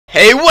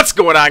Hey, what's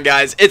going on,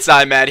 guys? It's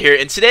iMad here,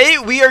 and today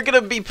we are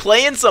gonna be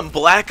playing some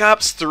Black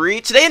Ops 3,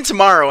 today and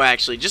tomorrow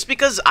actually, just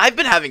because I've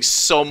been having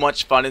so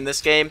much fun in this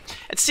game,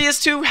 and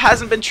CS2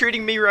 hasn't been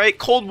treating me right,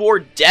 Cold War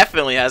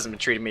definitely hasn't been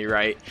treating me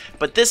right,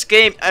 but this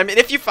game, I mean,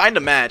 if you find a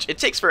match, it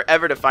takes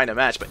forever to find a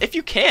match, but if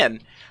you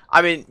can,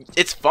 I mean,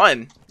 it's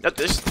fun.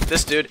 There's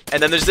this dude,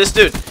 and then there's this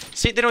dude.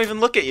 See, they don't even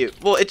look at you.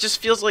 Well, it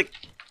just feels like,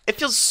 it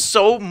feels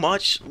so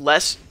much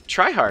less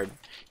tryhard.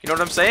 You know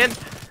what I'm saying?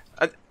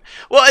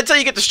 Well, until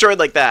you get destroyed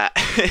like that.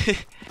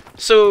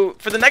 So,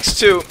 for the next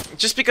two,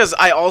 just because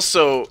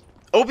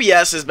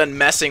OBS has been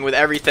messing with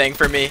everything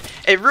for me.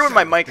 It ruined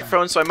my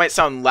microphone, so I might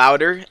sound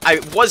louder. I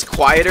was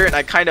quieter, and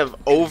I kind of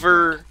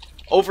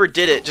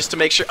overdid it just to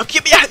make sure. Oh,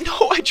 get me out!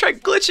 No, I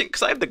tried glitching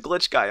because I have the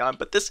glitch guy on.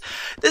 But this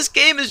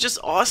game is just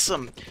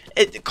awesome.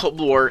 Cold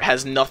War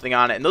has nothing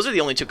on it, and those are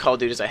the only two Call of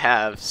Duties I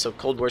have. So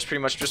Cold War is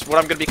pretty much just what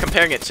I'm going to be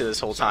comparing it to this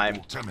whole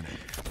time.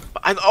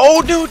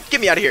 Oh, dude, get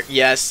me out of here.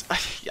 Yes,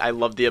 I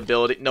love the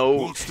ability.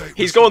 No,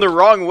 he's going the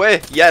wrong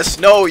way. Yes,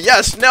 no,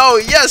 yes, no,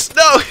 yes,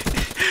 no.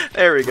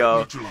 There we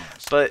go.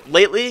 But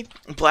lately,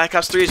 Black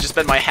Ops 3 has just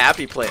been my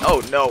happy play.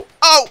 Oh, no.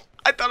 Oh,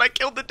 I thought I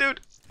killed the dude.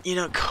 You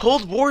know,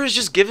 Cold War is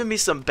just giving me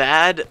some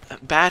bad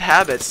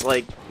habits,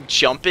 like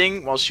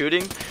jumping while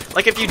shooting.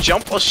 Like, if you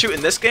jump while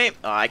shooting this game,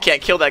 oh, I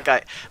can't kill that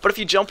guy. But if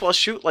you jump while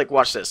shoot, like,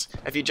 watch this.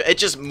 It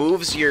just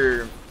moves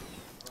your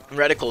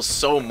reticles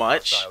so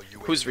much.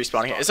 Who's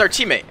respawning here? It's our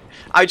teammate.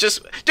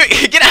 Dude,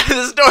 get out of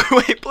this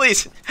doorway,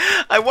 please.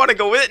 I want to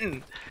go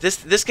in.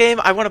 This game,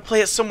 I want to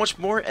play it so much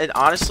more. And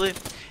honestly,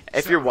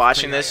 if you're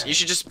watching this, you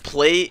should just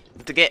play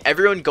the game.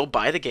 Everyone go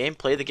buy the game,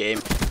 play the game,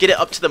 get it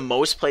up to the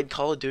most played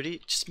Call of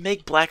Duty. Just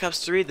make Black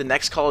Ops 3 the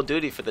next Call of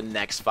Duty for the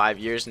next 5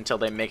 years until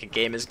they make a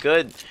game as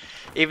good.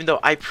 Even though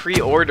I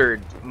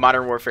pre-ordered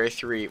Modern Warfare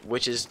 3,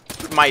 which is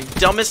my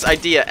dumbest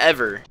idea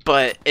ever,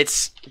 but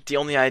it's the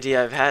only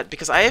idea I've had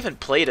because I haven't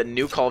played a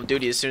new Call of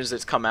Duty as soon as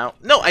it's come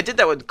out. No, I did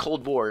that with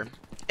Cold War.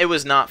 It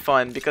was not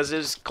fun because it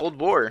was Cold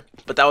War,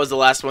 but that was the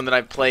last one that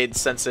I've played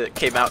since it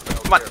came out.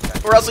 Come on,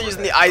 we're also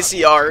using the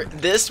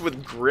ICR. This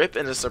with grip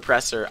and a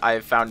suppressor,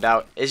 I've found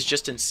out, is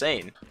just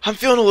insane. I'm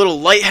feeling a little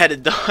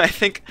lightheaded though. I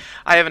think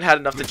I haven't had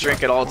enough to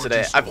drink at all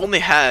today. I've only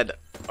had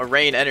a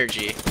Reign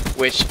Energy,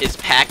 which is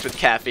packed with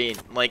caffeine.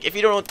 Like, if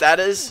you don't know what that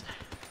is,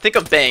 think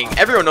of Bang.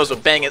 Everyone knows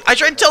what Bang is. I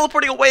tried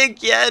teleporting away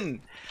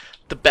again.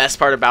 The best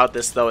part about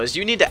this though is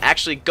you need to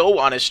actually go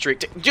on a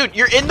streak. Dude,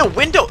 you're in the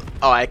window.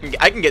 Oh, I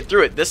can get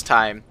through it this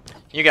time.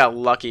 You got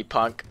lucky,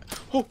 punk.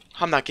 Oh,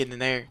 I'm not getting in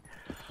there.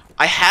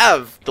 I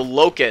have the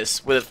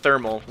Locust with a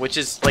thermal, which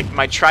is like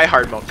my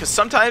try-hard mode. Because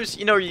sometimes,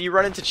 you know, you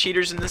run into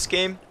cheaters in this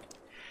game.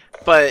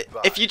 But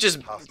if you just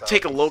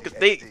take a Locust,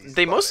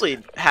 they mostly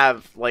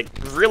have like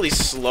really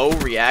slow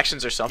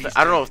reactions or something.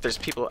 I don't know if there's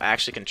people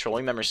actually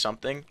controlling them or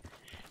something.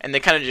 And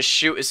they kind of just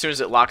shoot as soon as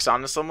it locks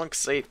onto someone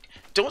because they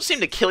don't seem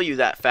to kill you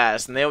that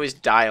fast, and they always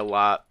die a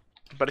lot.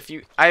 But if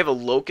I have a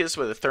Locust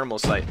with a thermal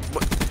sight.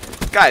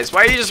 Guys,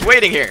 why are you just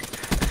waiting here?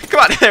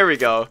 Come on, there we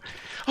go.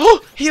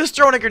 Oh, he was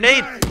throwing a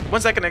grenade.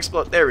 When's that gonna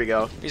explode? There we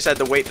go. You just had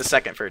to wait the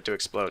second for it to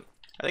explode.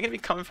 Are they gonna be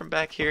coming from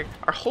back here?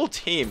 Our whole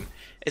team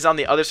is on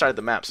the other side of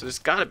the map, so there's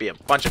gotta be a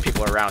bunch of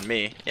people around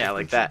me. Yeah,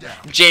 like that.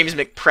 James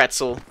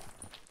McPretzel.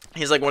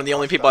 He's like one of the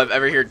only people I've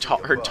ever heard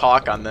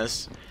talk on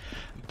this.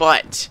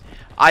 But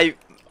I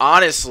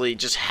honestly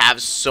just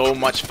have so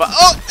much fun.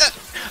 Oh,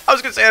 I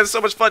was gonna say I have so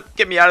much fun.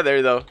 Get me out of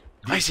there though.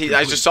 I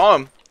just saw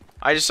him.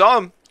 I just saw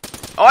him.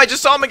 Oh, I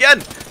just saw him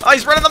again. Oh,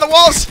 he's running on the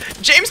walls.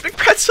 James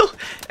McPretzel.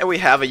 And we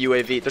have a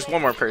UAV. There's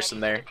one more person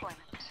there.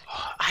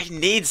 Oh, I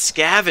need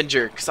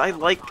Scavenger because I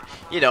like,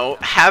 you know,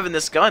 having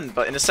this gun.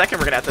 But in a second,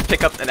 we're going to have to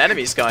pick up an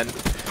enemy's gun.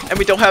 And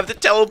we don't have the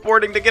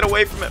teleporting to get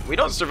away from it. We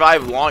don't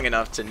survive long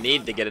enough to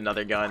need to get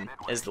another gun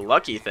is the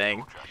lucky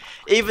thing.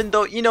 Even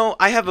though, you know,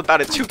 I have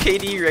about a 2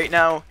 KD right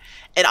now.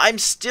 And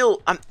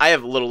I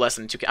have a little less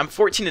than 2K. I'm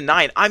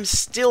 14-9. I'm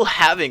still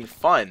having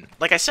fun.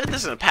 Like I said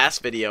this in a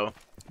past video.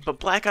 But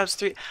Black Ops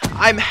 3,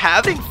 I'm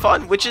having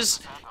fun, which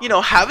is, you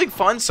know, having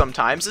fun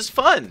sometimes is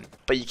fun.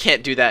 But you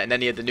can't do that in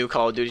any of the new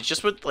Call of Duty,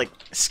 just with, like,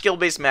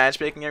 skill-based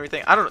matchmaking and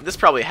everything. I don't know, this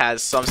probably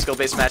has some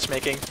skill-based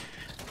matchmaking,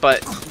 but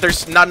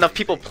there's not enough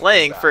people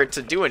playing for it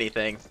to do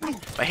anything.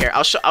 But here,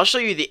 I'll show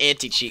you the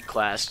anti-cheat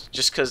class,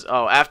 just because,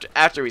 oh,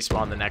 after we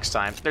spawn the next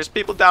time. There's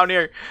people down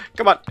here.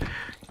 Come on.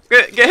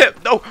 Get him.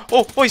 No.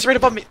 Oh, he's right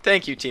above me.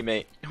 Thank you,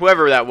 teammate.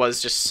 Whoever that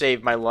was just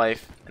saved my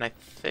life. And I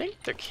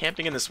think they're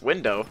camping in this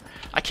window.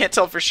 I can't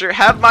tell for sure.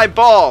 Have my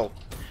ball.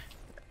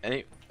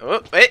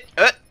 Oh, wait.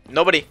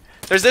 Nobody.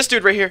 There's this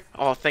dude right here.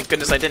 Oh, thank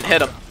goodness I didn't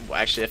hit him. Well,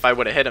 actually, if I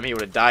would have hit him, he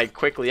would have died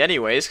quickly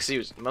anyways, because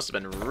he must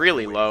have been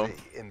really low.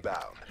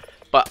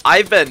 But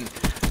I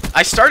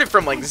started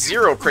from like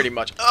 0 pretty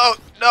much. Oh,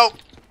 no.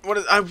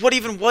 What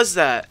even was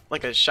that?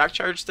 Like a shock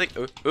charge thing?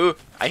 Ooh,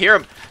 I hear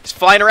him. He's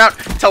flying around.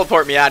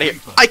 Teleport me out of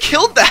here. I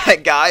killed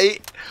that guy.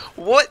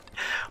 What?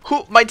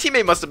 My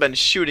teammate must have been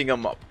shooting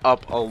him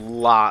up a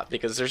lot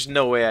because there's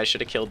no way I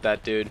should have killed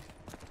that dude.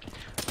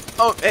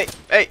 Oh, hey,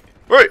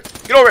 wait,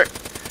 get over here.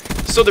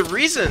 So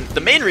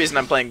the main reason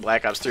I'm playing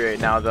Black Ops 3 right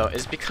now, though,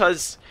 is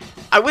because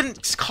I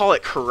wouldn't call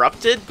it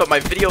corrupted, but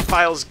my video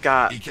files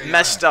got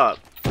messed up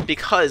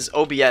because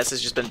OBS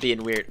has just been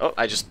being weird. Oh,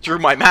 I just threw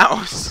my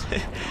mouse.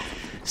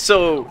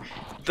 So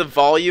the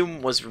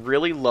volume was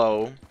really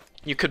low.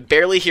 You could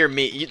barely hear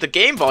me. The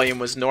game volume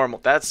was normal.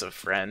 That's a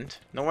friend.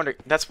 No wonder.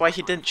 That's why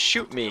he didn't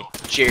shoot me.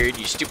 Jared,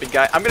 you stupid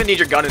guy. I'm gonna need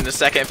your gun in a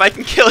second. If I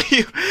can kill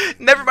you.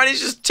 Never mind,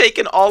 he's just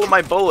taking all of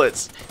my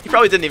bullets. He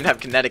probably didn't even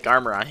have kinetic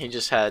armor on. He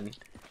just had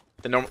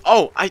the normal.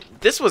 Oh,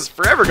 this was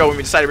forever ago when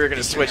we decided we were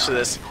gonna switch to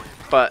this.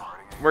 But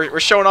we're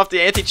showing off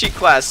the anti-cheat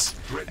class.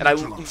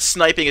 And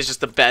sniping is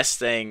just the best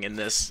thing in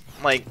this.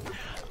 Like,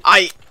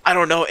 I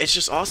don't know. It's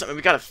just awesome. And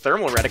we got a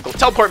thermal reticle.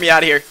 Teleport me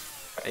out of here.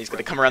 He's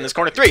gonna come around this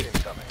corner. 3,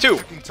 2,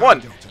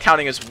 1.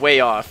 Counting is way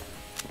off.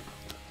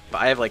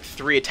 But I have like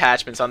 3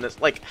 attachments on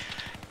this. Like,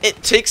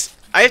 it takes.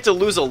 I have to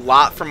lose a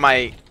lot from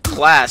my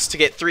class to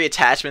get 3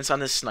 attachments on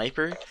this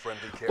sniper,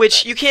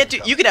 which you can't do.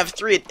 You can have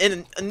 3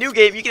 in a new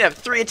game. You can have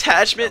 3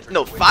 attachments.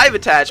 No, 5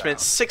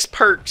 attachments, 6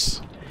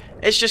 perks.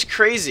 It's just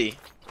crazy.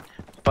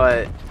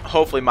 But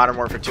hopefully, Modern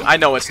Warfare 2. I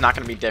know it's not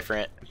gonna be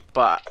different,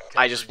 but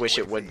I just wish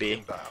it would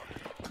be.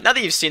 Now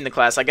that you've seen the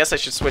class, I guess I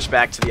should switch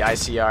back to the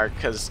ICR,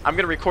 because I'm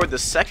going to record the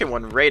second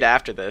one right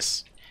after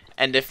this.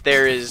 And if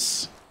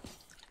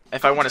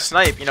I want to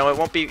snipe, you know, it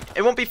won't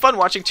be fun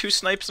watching 2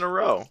 snipes in a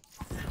row.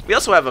 We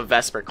also have a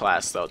Vesper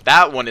class, though.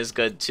 That one is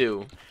good,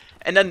 too.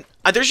 And then,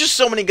 there's just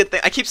so many good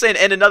things. I keep saying,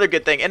 and another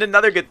good thing, and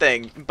another good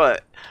thing.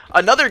 But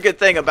another good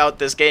thing about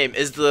this game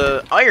is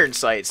the iron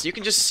sights. You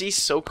can just see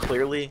so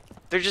clearly.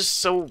 They're just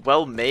so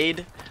well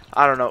made.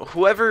 I don't know,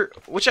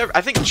 whichever,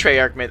 I think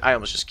Treyarch made, I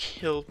almost just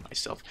killed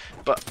myself,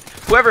 but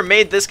whoever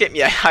made this game,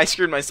 yeah, I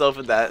screwed myself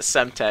with that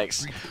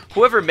Semtex.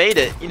 Whoever made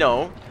it, you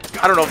know,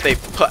 I don't know if they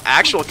put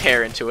actual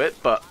care into it,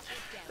 but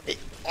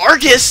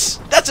Argus,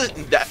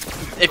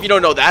 if you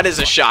don't know, that is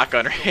a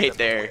shotgun right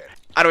there.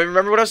 I don't even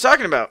remember what I was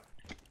talking about.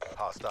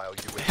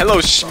 Hello,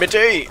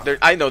 Schmitty.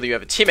 I know that you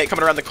have a teammate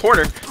coming around the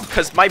corner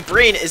because my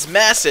brain is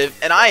massive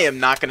and I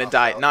am not going to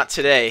die. Not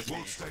today.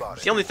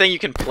 The only thing you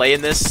can play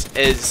in this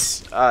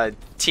is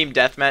Team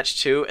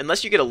Deathmatch 2,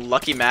 unless you get a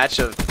lucky match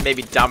of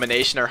maybe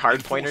Domination or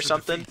Hardpoint or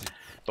something.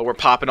 But we're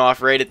popping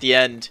off right at the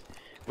end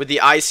with the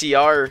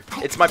ICR.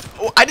 It's my...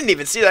 Oh, I didn't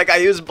even see that guy.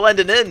 He was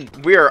blending in.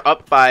 We are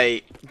up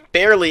by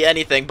barely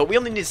anything, but we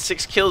only need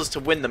 6 kills to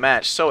win the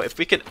match. So if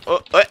we can...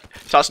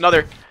 toss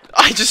another...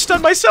 I just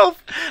stunned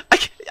myself.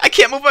 I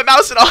can't move my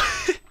mouse at all.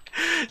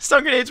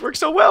 Stun grenades work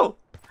so well.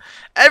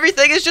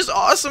 Everything is just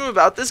awesome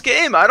about this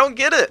game. I don't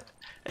get it.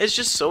 It's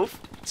just so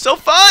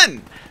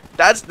fun.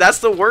 That's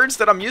the words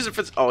that I'm using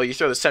for. Oh, you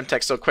throw the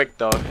Semtex so quick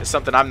though. It's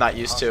something I'm not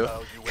used to.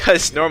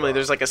 Because normally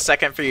there's like a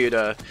second for you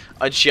to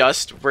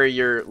adjust where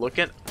you're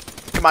looking.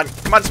 Come on,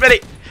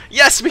 Smitty.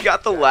 Yes, we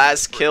got the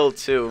last kill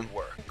too.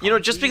 You know,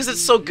 just because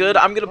it's so good,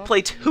 I'm gonna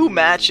play 2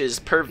 matches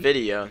per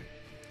video.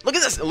 Look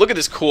at this! Look at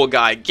this cool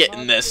guy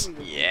getting this.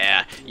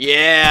 Yeah,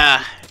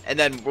 yeah. And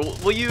then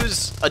we'll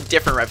use a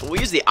different rifle. We'll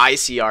use the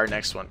ICR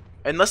next one,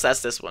 unless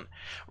that's this one.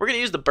 We're gonna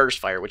use the burst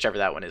fire, whichever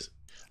that one is.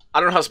 I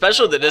don't know how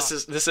special that this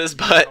is,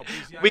 but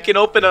we can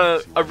open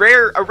a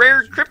rare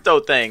crypto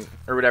thing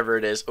or whatever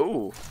it is.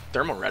 Ooh,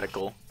 thermal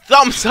reticle.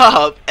 Thumbs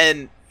up,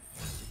 and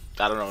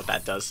I don't know what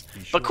that does,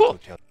 but cool.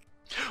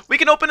 We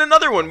can open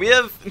another one. We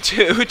have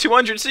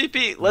 200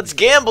 CP. Let's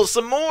gamble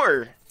some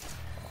more.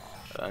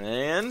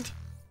 And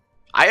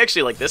I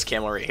actually like this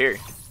camo right here.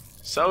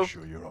 So,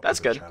 that's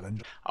good.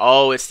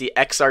 Oh, it's the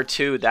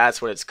XR2.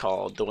 That's what it's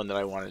called. The one that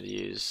I wanted to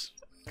use.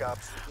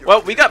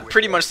 Well, we got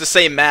pretty much the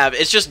same map.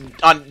 It's just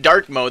on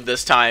dark mode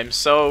this time.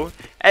 So,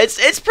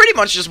 it's pretty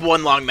much just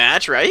one long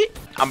match, right?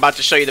 I'm about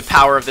to show you the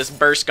power of this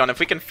burst gun if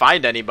we can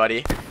find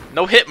anybody.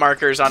 No hit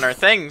markers on our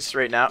things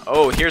right now.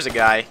 Oh, here's a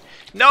guy.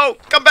 No,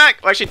 come back.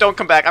 Well, actually, don't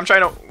come back. I'm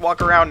trying to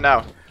walk around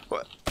now.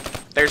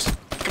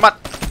 Come on.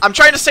 I'm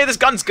trying to say this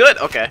gun's good.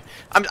 Okay.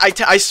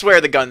 I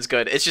swear the gun's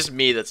good. It's just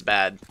me that's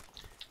bad.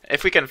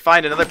 If we can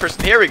find another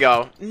person. Here we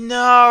go.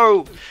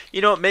 No.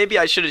 You know, maybe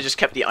I should have just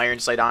kept the iron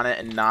sight on it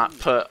and not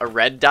put a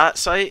red dot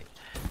sight.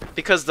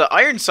 Because the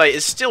iron sight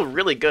is still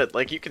really good.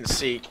 Like, you can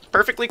see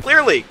perfectly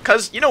clearly.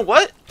 Because, you know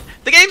what?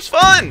 The game's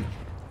fun.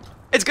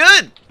 It's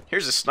good.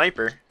 Here's a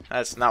sniper.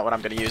 That's not what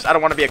I'm going to use. I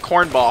don't want to be a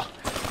cornball.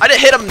 I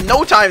didn't hit him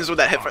no times with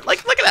that hit.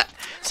 Like, look at that.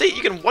 See,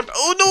 you can...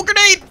 Oh, no,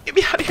 grenade. Get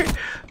me out of here.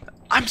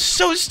 I'm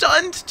so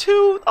stunned,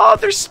 too. Oh,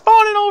 they're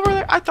spawning over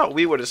there. I thought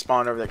we would have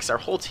spawned over there because our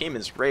whole team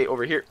is right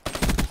over here.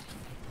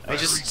 I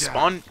just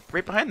spawned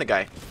right behind the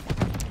guy.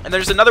 And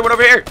there's another one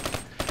over here.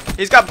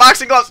 He's got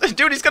boxing gloves.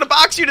 Dude, he's going to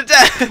box you to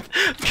death.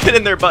 Get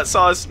in there, butt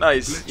sauce.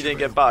 Nice. You didn't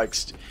get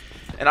boxed.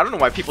 And I don't know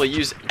why people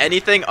use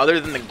anything other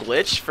than the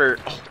glitch for...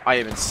 Oh, I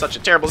am in such a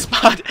terrible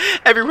spot.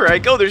 Everywhere I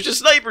go, there's just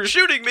snipers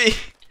shooting me.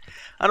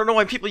 I don't know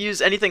why people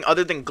use anything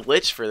other than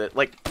glitch for that.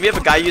 Like, we have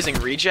a guy using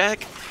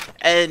rejack,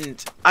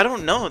 and I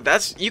don't know.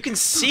 You can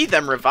see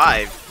them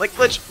revive. Like,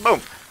 glitch,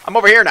 boom. I'm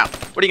over here now.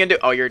 What are you gonna do?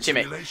 Oh, you're a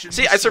teammate.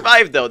 See, I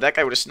survived though. That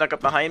guy would have snuck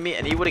up behind me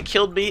and he would have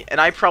killed me,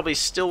 and I probably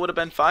still would have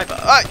been 5.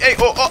 Hey,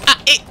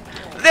 hey.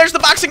 There's the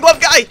boxing glove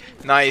guy.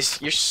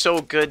 Nice. You're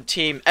so good,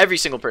 team. Every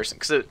single person,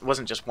 because it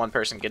wasn't just one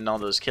person getting all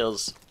those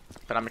kills.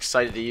 But I'm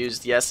excited to use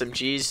the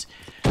SMGs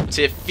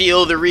to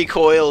feel the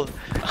recoil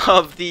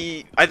of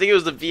the, I think it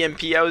was the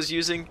VMP I was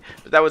using,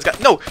 but that was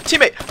no,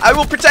 teammate, I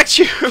will protect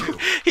you.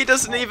 He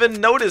doesn't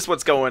even notice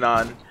what's going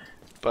on.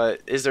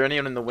 But is there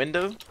anyone in the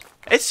window?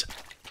 It's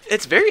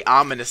very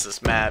ominous,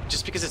 this map,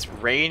 just because it's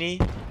rainy.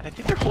 And I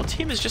think their whole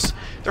team's just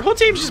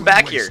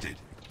back here.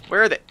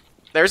 Where are they?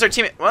 There's our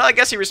teammate. Well, I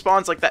guess he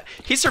respawns like that.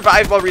 He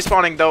survived while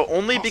respawning though,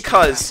 only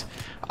because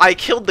I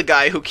killed the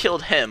guy who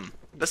killed him.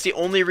 That's the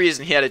only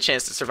reason he had a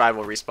chance to survive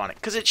while respawning.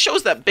 Because it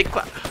shows that big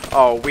cloud.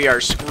 Oh, we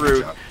are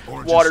screwed.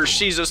 Water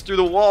sees us through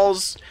the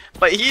walls.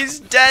 But he's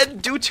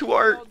dead due to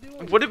our,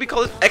 what did we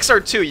call it?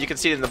 XR2. You can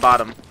see it in the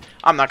bottom.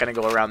 I'm not going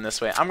to go around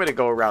this way. I'm going to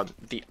go around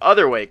the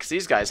other way. Because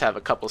these guys have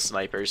a couple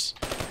snipers.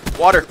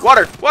 Water,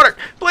 water, water.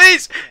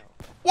 Please.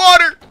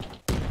 Water.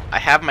 I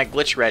have my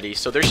glitch ready.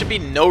 So there should be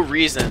no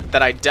reason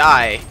that I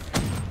die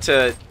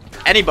to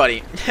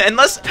anybody.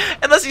 unless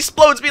he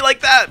explodes me like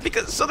that.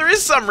 So there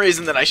is some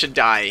reason that I should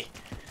die.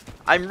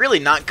 I'm really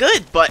not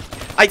good, but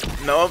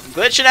no, I'm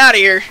glitching out of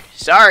here.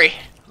 Sorry.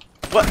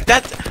 What?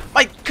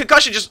 My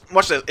concussion just,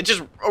 watch this. It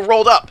just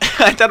rolled up.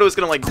 I thought it was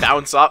gonna like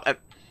bounce off.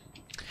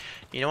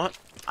 You know what?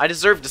 I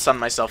deserve to stun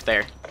myself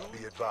there.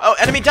 Oh,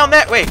 enemy down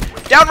that way.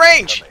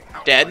 Downrange.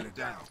 Dead.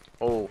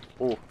 Oh.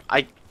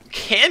 I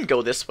can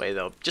go this way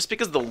though, just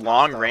because of the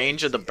long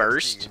range of the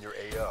burst.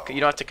 You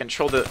don't have to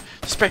control the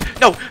spray.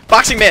 No,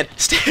 boxing man,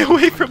 stay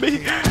away from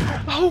me.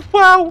 Oh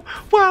wow.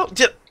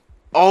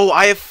 Oh,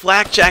 I have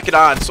flak jacket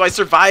on, so I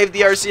survived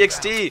the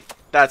RCXD.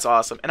 That's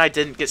awesome. And I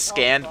didn't get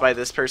scanned by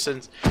this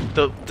person's.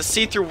 The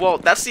see-through wall,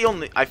 that's the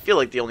only, I feel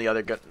like the only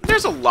other gun.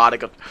 There's a lot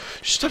of guns.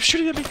 Stop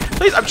shooting at me.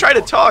 Please, I'm trying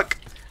to talk.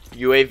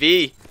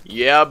 UAV.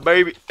 Yeah,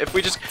 baby. If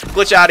we just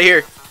glitch out of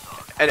here.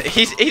 And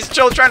he's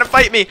still trying to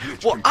fight me.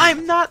 Well,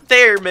 I'm not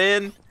there,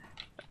 man.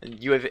 And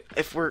UAV,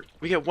 if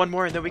we get one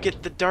more and then we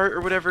get the dart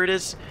or whatever it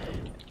is.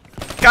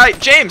 Guy,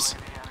 James,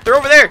 they're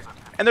over there.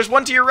 And there's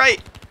one to your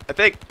right, I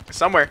think,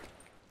 somewhere.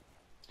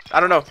 I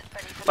don't know.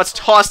 Let's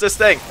toss this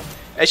thing.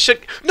 It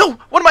should. No!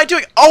 What am I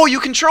doing? Oh, you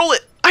control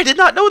it. I did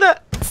not know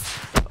that.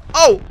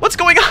 Oh, what's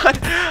going on?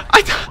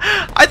 I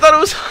thought it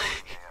was.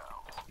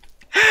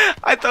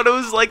 I thought it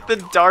was like the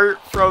dart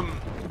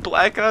from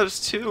Black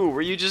Ops 2,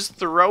 where you just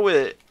throw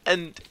it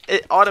and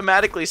it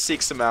automatically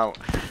seeks them out.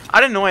 I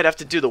didn't know I'd have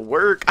to do the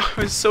work.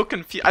 I was so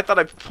confused. I thought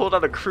I pulled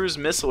out a cruise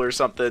missile or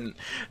something.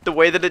 The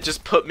way that it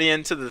just put me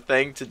into the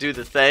thing to do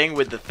the thing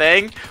with the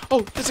thing.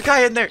 Oh, there's a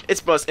guy in there.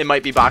 It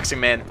might be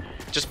Boxing Man.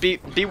 Just be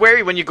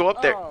wary when you go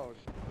up there.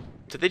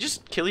 Did they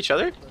just kill each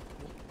other?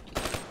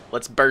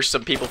 Let's burst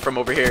some people from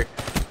over here.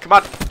 Come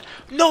on.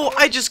 No,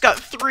 I just got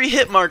 3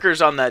 hit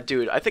markers on that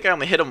dude. I think I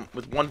only hit him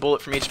with 1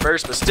 bullet from each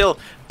burst, but still,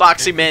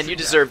 Boxing Man, you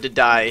deserve to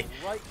die.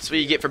 That's what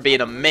you get for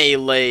being a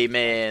melee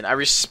man. I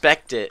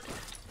respect it,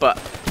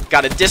 but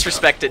gotta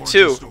disrespect it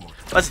too.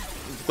 Let's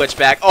glitch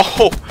back.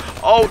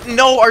 Oh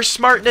no, our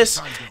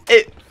smartness.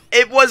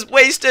 It was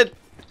wasted.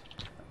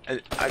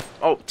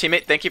 Oh,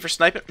 teammate, thank you for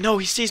sniping. No,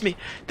 he sees me.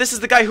 This is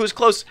the guy who was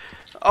close.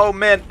 Oh,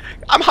 man.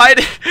 I'm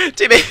hiding.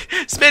 Teammate,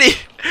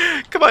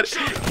 Smitty. Come on.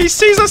 He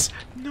sees us.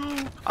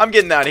 No. I'm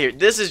getting out of here.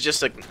 This is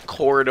just a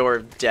corridor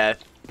of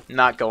death.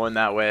 Not going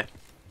that way.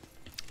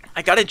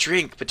 I got a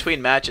drink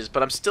between matches,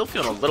 but I'm still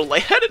feeling a little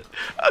lightheaded.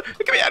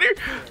 Get me out of here.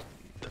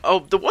 Oh,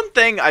 the one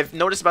thing I've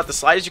noticed about the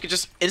slide is you can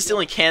just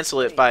instantly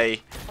cancel it by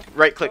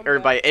right-click or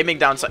by aiming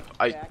down. Did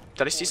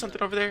I see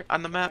something over there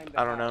on the map?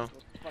 I don't know.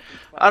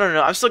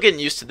 I'm still getting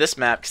used to this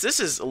map because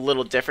this is a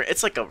little different.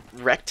 It's like a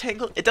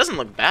rectangle. It doesn't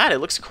look bad. It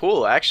looks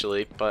cool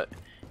actually, but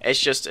it's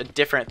just a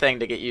different thing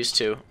to get used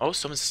to. Oh,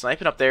 someone's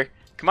sniping up there.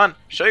 Come on,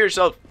 show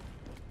yourself.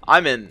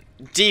 I'm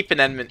deep in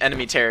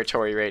enemy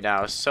territory right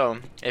now, so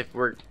if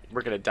we're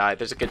gonna die,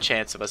 there's a good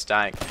chance of us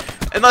dying,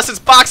 unless it's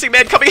Boxing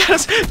Man coming at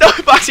us. No,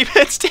 Boxing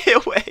Man, stay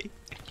away.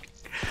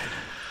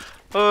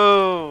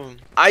 Oh,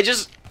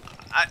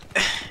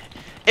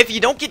 if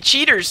you don't get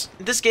cheaters,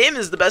 this game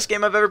is the best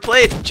game I've ever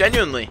played,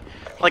 genuinely.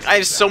 Like, I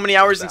have so many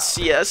hours in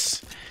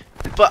CS,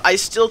 but I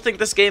still think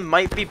this game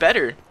might be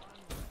better.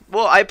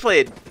 Well, I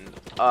played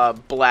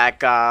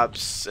Black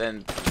Ops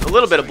and a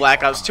little bit of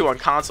Black Ops 2 on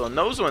console, and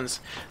those ones,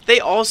 they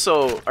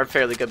also are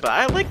fairly good, but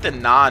I like the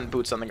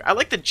non-boots on the ground. I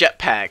like the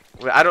jetpack.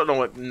 I don't know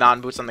what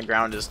non-boots on the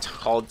ground is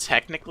called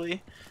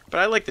technically, but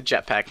I like the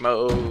jetpack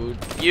mode.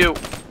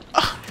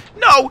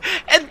 No!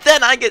 And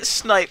then I get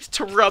sniped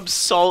to rub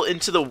salt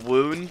into the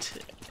wound.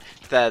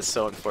 That's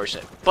so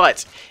unfortunate.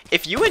 But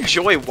if you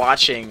enjoy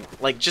watching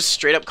like just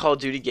straight up Call of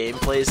Duty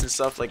gameplays and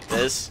stuff like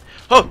this.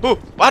 Oh,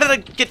 why did I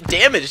get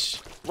damaged?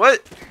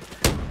 What?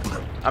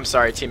 I'm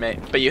sorry, teammate,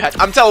 but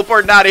I'm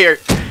teleporting out of here.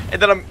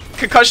 And then I'm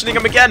concussioning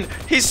him again.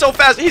 He's so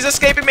fast. He's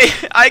escaping me.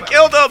 I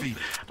killed him.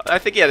 I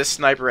think he had a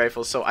sniper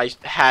rifle, so I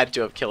had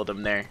to have killed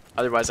him there.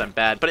 Otherwise, I'm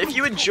bad. But if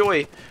you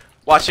enjoy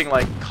watching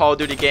like Call of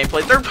Duty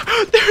gameplay.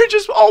 They're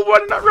just all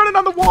running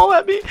on the wall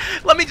at me.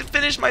 Let me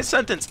finish my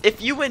sentence.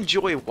 If you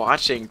enjoy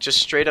watching just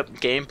straight up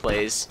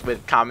gameplays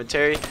with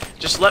commentary,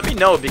 just let me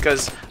know,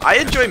 because I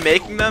enjoy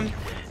making them.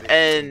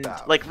 And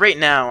like right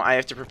now, I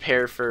have to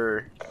prepare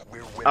for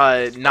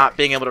not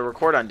being able to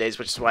record on days,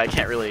 which is why I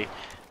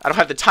don't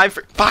have the time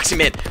for Boxing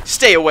Man.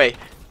 Stay away.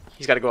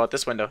 He's got to go out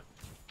this window.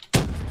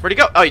 Where'd he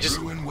go? Oh, he just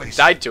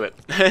died to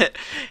it.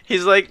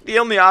 He's like the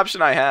only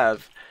option I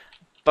have.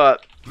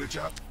 But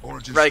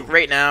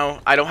right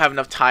now, I don't have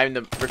enough time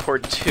to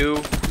record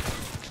 2.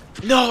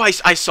 No,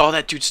 I saw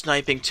that dude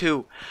sniping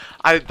too.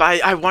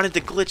 I wanted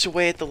to glitch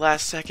away at the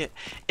last second.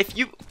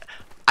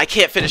 I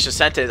can't finish a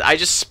sentence. I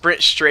just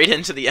sprint straight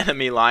into the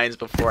enemy lines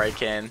before I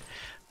can.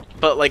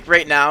 But like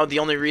right now, the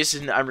only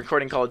reason I'm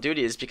recording Call of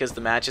Duty is because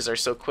the matches are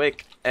so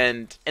quick,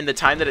 and in the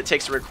time that it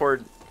takes to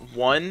record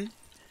 1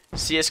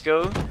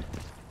 CS:GO,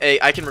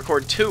 I can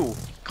record 2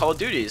 Call of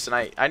Duties,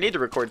 and I need to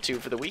record 2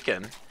 for the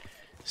weekend.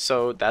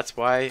 So that's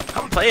why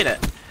I'm playing it.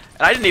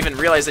 And I didn't even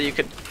realize that you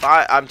could.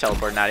 I'm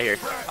teleporting out of here.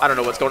 I don't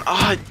know what's going on.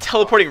 Oh,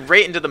 teleporting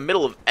right into the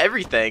middle of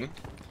everything.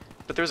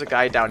 But there's a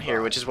guy down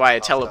here, which is why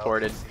I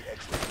teleported.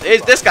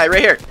 It's this guy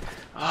right here.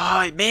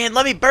 Oh man,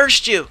 let me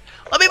burst you.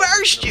 Let me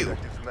burst you.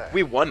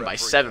 We won by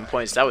 7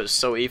 points. That was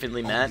so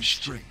evenly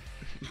matched.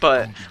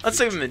 But let's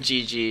leave him in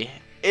GG.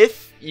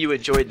 If you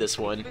enjoyed this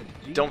one,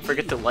 don't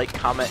forget to like,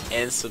 comment,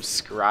 and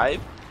subscribe.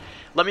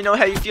 Let me know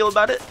how you feel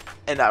about it,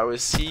 and I will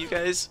see you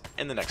guys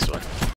in the next one.